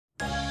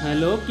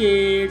Hello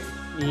kids,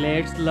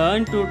 let's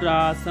learn to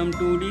draw some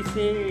 2D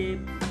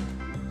shapes.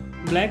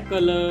 Black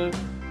color,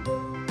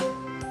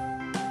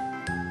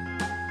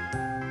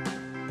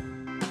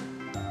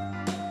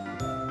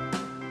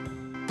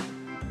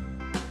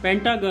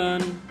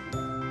 Pentagon,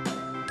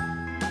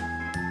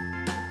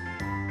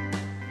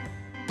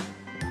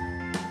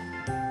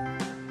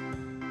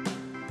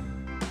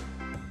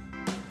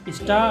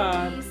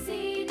 Star,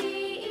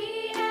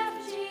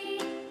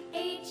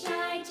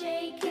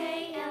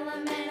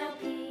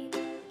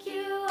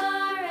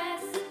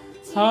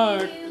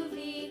 Heart,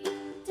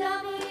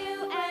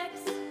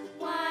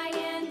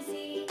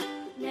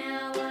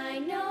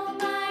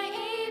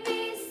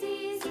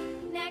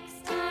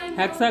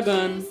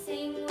 Hexagon,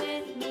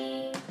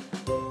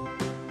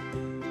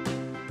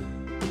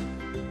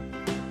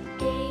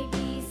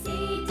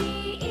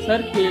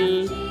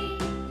 Circle,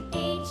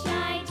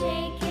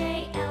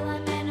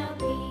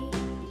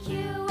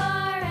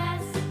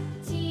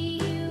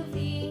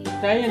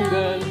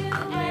 Triangle.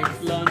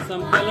 Let's learn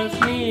some colors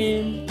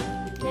name.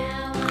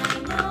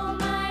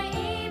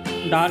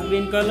 Dark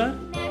green color,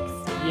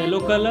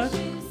 yellow color,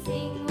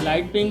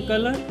 light pink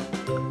color,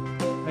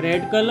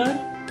 red color,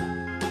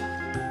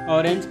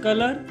 orange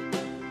color,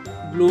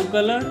 blue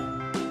color,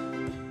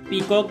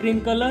 peacock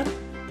green color,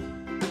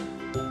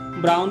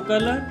 brown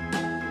color,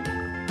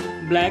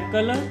 black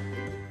color,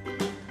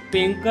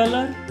 pink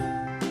color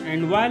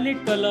and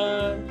violet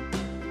color,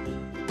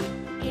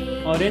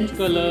 orange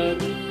color,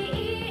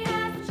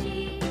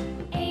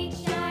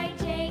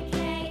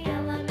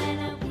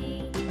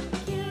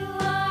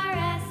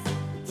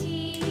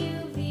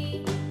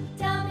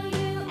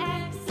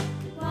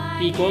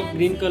 peacock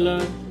green color,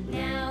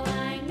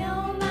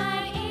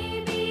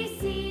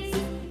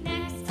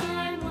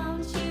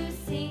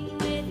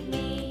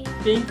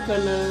 pink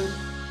color,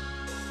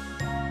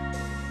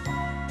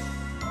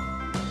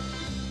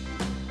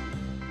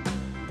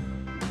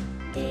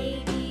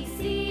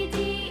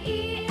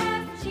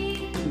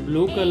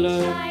 blue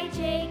color,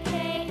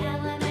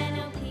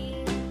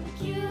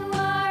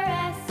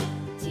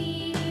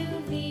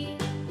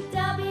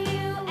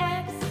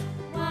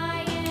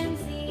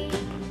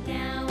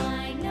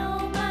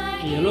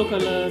 yellow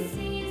color,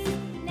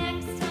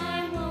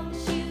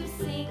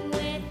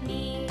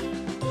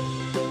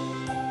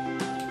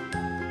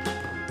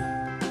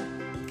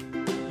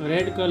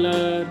 red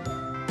color,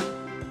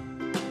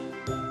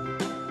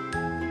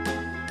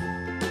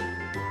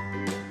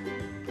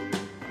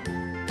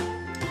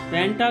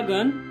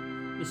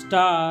 Pentagon,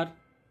 star,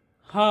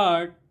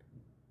 heart,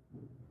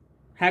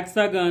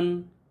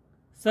 hexagon,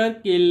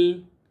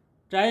 circle,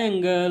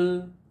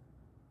 triangle.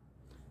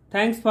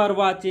 Thanks for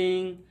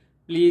watching.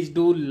 Please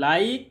do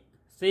like,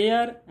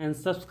 share and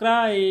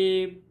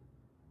subscribe.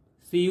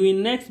 See you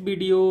in next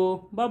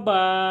video. Bye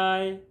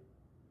bye.